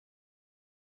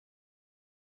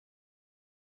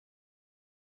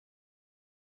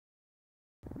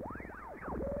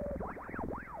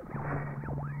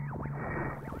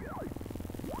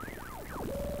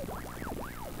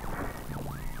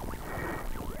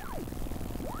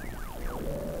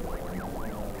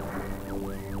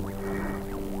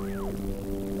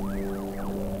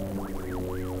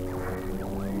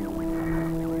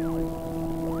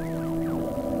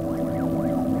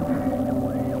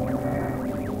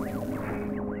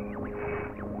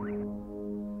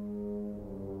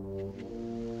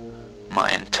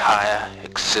entire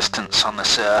existence on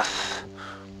this earth.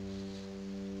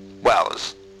 Well,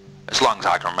 as long as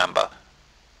I can remember,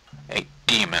 a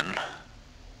demon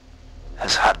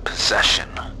has had possession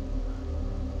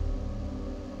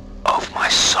of my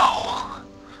soul.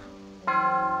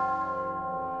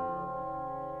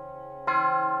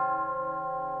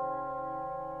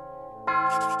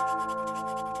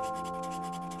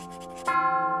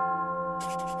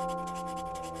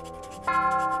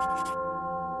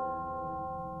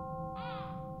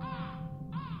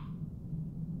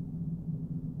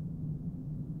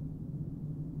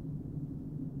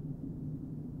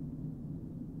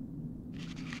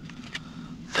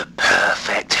 The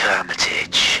perfect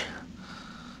hermitage.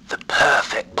 The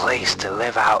perfect place to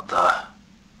live out the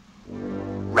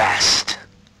rest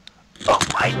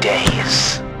of my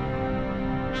days.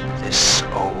 This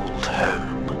old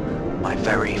home, my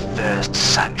very first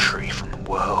sanctuary from the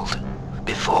world,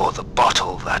 before the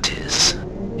bottle, that is.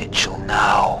 It shall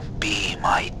now be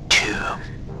my tomb.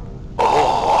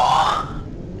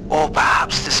 Or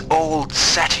perhaps this old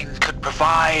setting could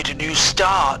provide a new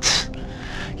start.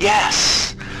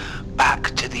 Yes,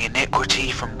 back to the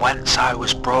iniquity from whence I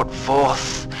was brought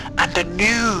forth, and a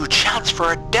new chance for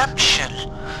redemption.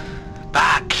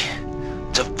 Back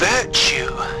to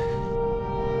virtue.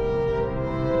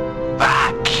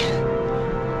 Back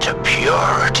to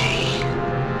purity.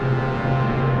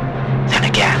 Then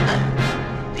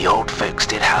again, the old folks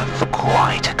did have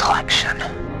quite a collection.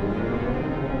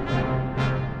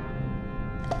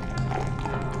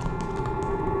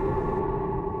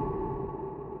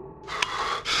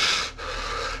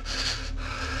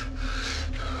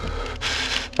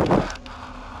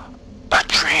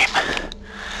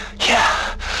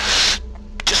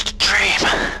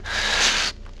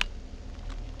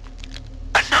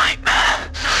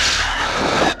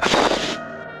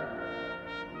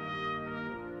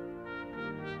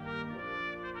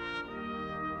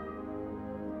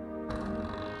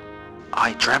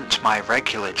 I dreamt my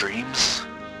regular dreams,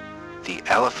 the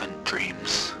elephant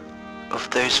dreams, of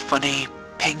those funny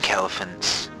pink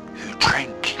elephants who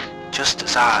drink just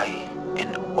as I,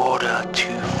 in order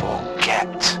to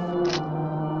forget.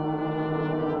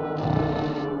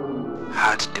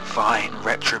 Had divine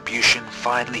retribution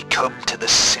finally come to the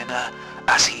sinner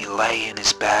as he lay in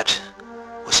his bed?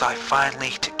 Was I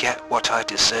finally to get what I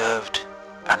deserved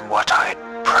and what I'd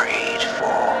prayed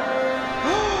for?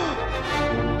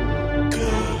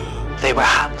 They were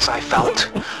hands I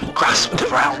felt grasped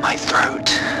around my throat,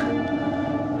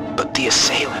 but the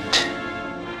assailant,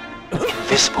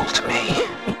 invisible to me.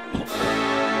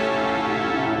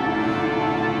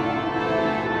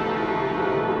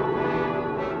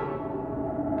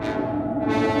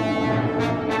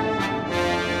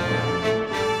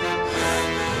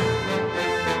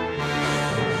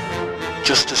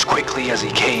 Just as quickly as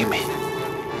he came,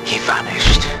 he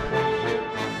vanished.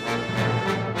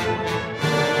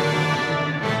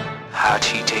 Had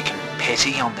he taken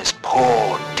pity on this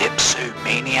poor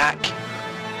dipsomaniac?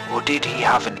 Or did he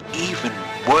have an even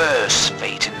worse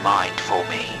fate in mind for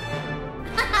me?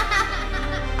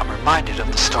 I'm reminded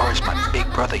of the stories my big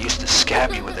brother used to scare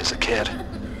me with as a kid.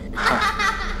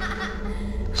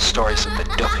 Stories of the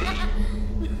duppy.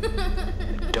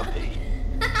 The duppy.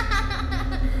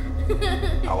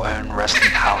 Our own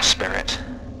resting house spirit.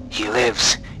 He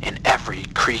lives in every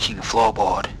creaking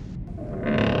floorboard.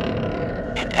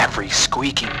 In every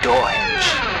squeaking door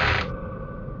hinge,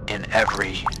 in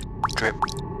every drip,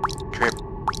 drip,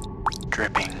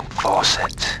 dripping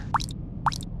faucet.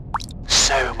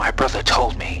 So my brother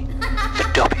told me the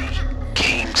duppy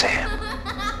came to him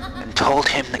and told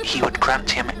him that he would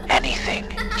grant him anything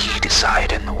he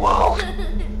desired in the world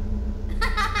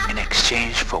in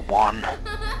exchange for one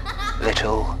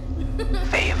little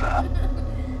favor.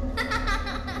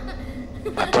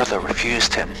 My brother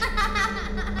refused him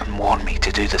and warned me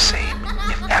to do the same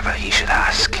if ever he should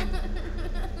ask.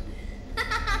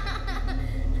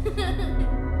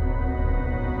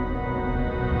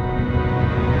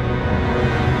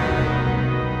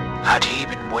 Had he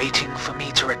been waiting for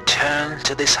me to return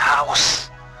to this house?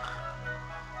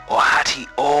 Or had he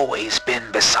always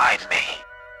been beside me?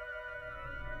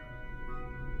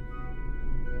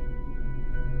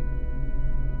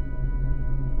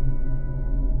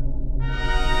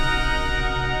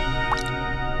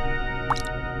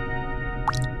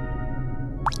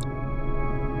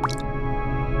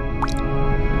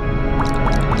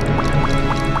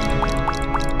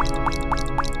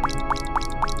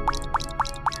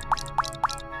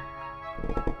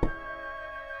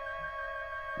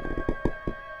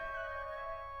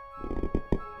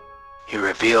 He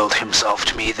revealed himself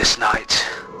to me this night,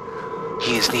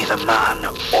 He is neither man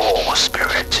or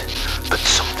spirit, but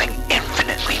something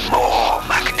infinitely more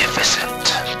magnificent.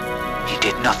 He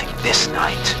did nothing this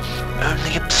night,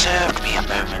 only observed me a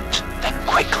moment, then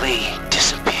quickly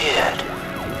disappeared.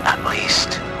 At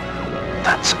least,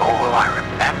 that's all I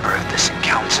remember of this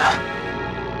encounter.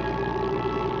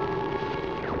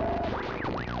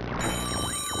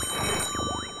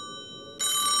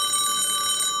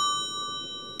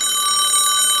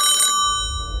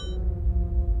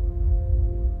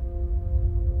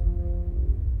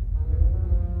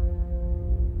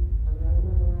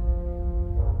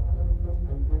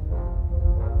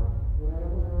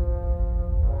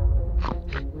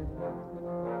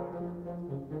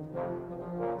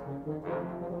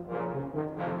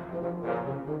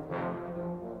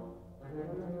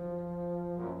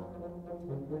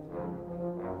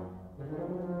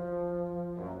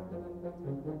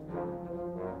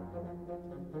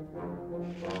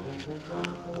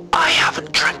 I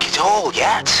haven't drank it all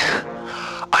yet.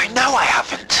 I know I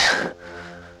haven't.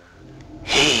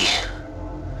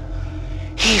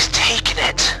 He's taken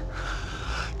it.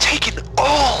 Taken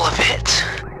all of it.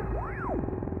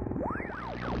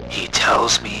 He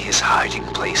tells me his hiding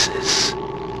places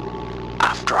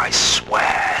after I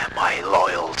swear my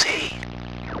loyalty.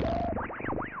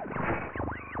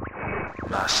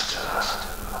 Master,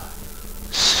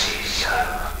 Savior,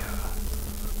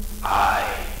 I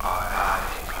am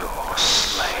your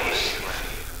slave.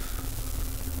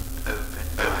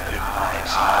 Open my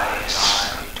eyes,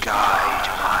 guide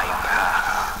my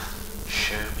path.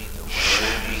 Show me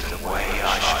the way I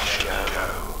should go.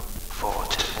 For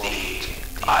to thee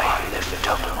I lift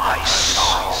up my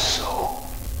soul.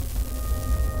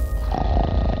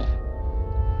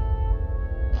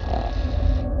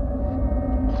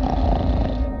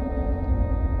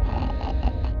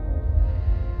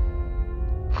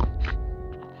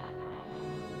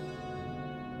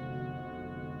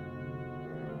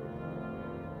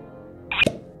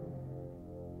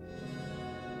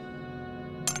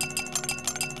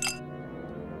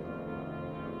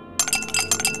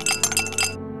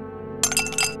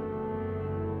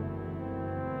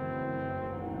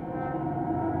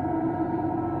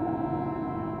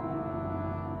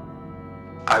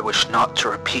 I wish not to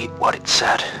repeat what it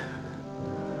said,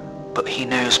 but he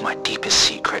knows my deepest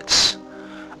secrets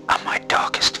and my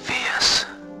darkest fears.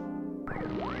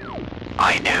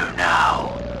 I know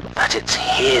now that it's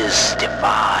his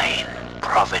divine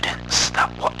providence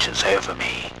that watches over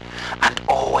me, and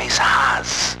always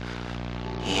has.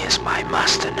 He is my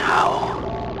master now.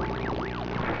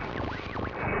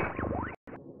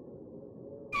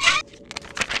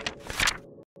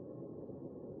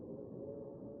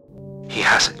 He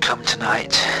hasn't come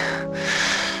tonight,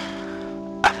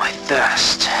 and my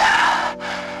thirst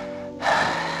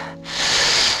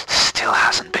still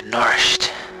hasn't been nourished.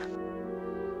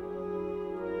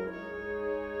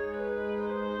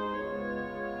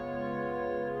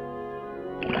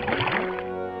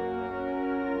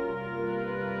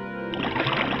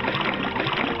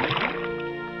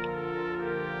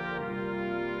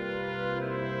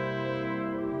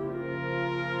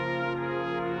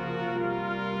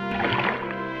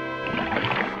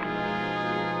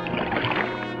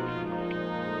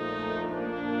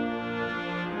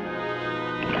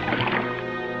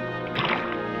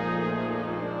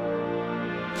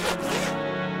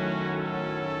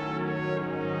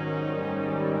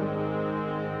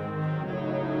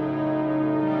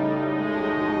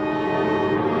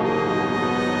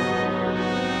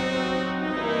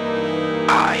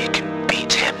 I can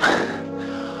beat him.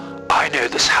 I know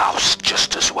this house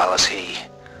just as well as he,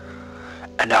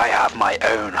 and I have my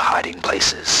own hiding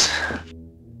places.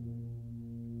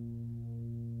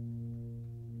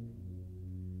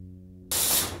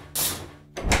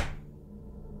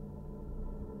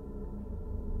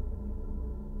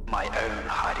 My own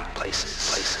hiding places.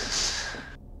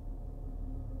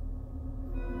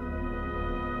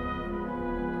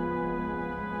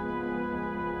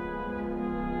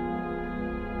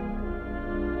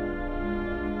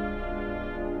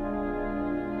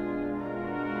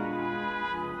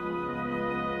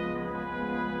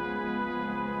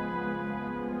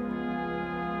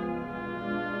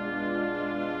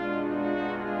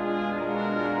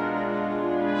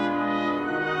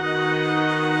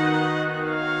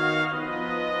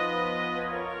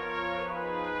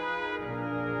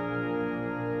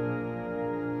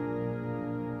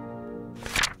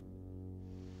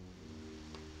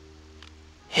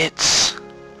 It's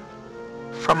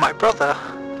from my brother.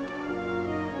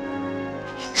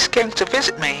 He's going to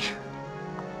visit me.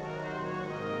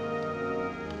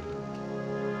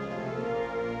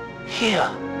 Here.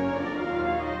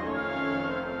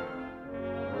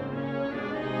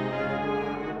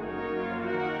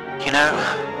 You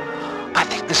know, I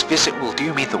think this visit will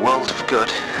do me the world of good.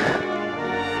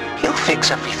 He'll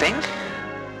fix everything.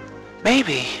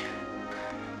 Maybe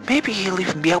he'll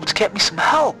even be able to get me some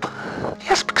help.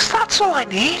 Yes, because that's all I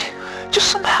need.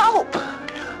 Just some help.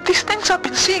 These things I've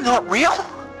been seeing aren't real.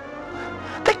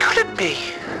 They couldn't be.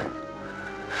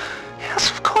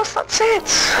 Yes, of course, that's it.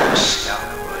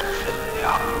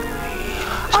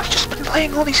 I've just been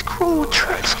playing all these cruel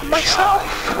tricks on myself.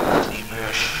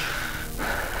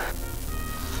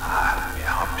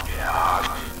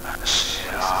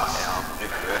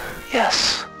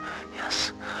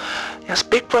 Yes,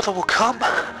 Big Brother will come,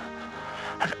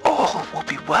 and all will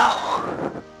be well.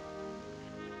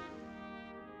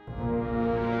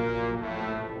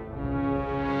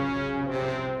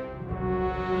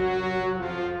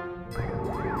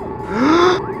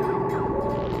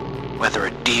 Whether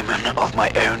a demon of my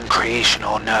own creation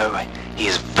or no, he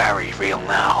is very real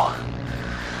now.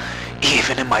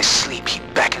 Even in my sleep he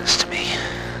beckons to me.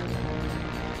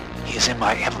 He is in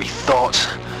my every thought,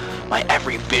 my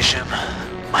every vision,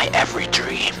 my every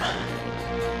dream.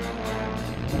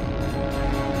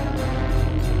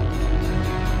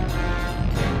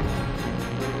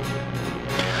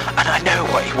 And I know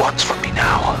what he wants from me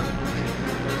now.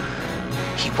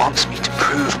 He wants me to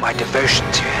prove my devotion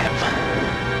to him.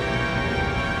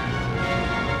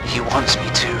 He wants me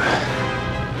to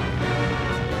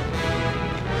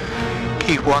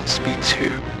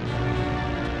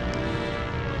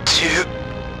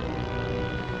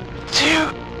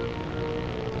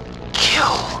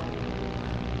kill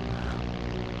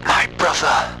my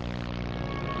brother.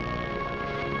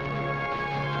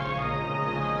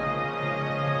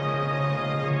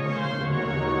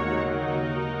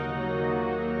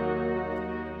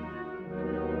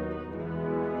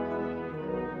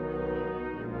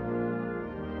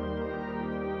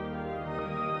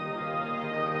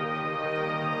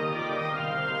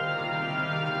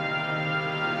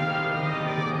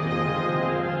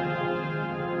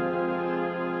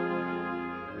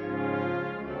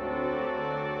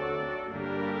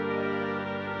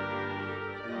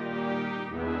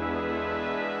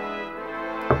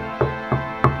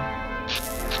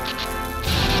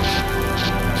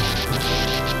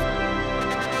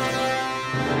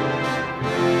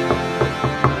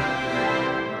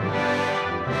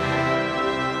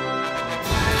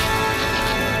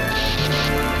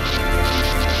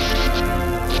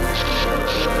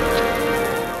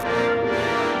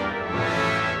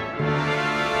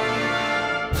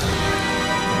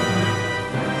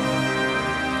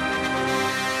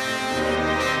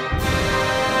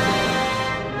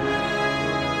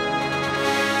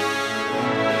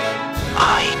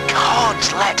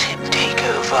 Let him take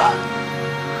over.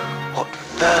 What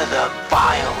further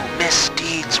vile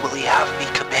misdeeds will he have me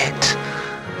commit?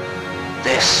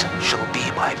 This shall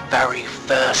be my very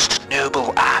first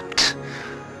noble act.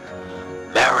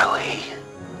 Merrily,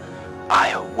 I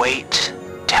await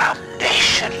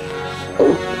damnation.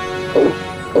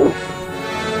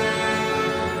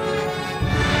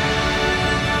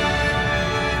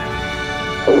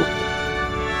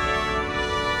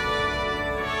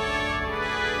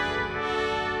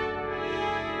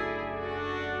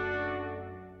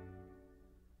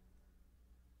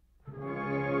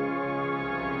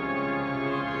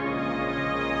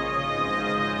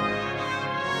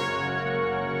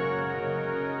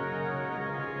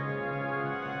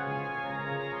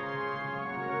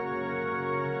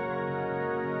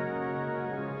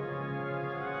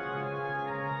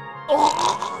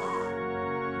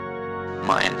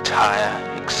 My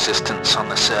entire existence on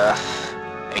this earth,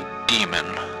 a demon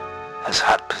has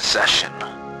had possession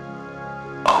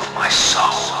of my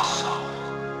soul.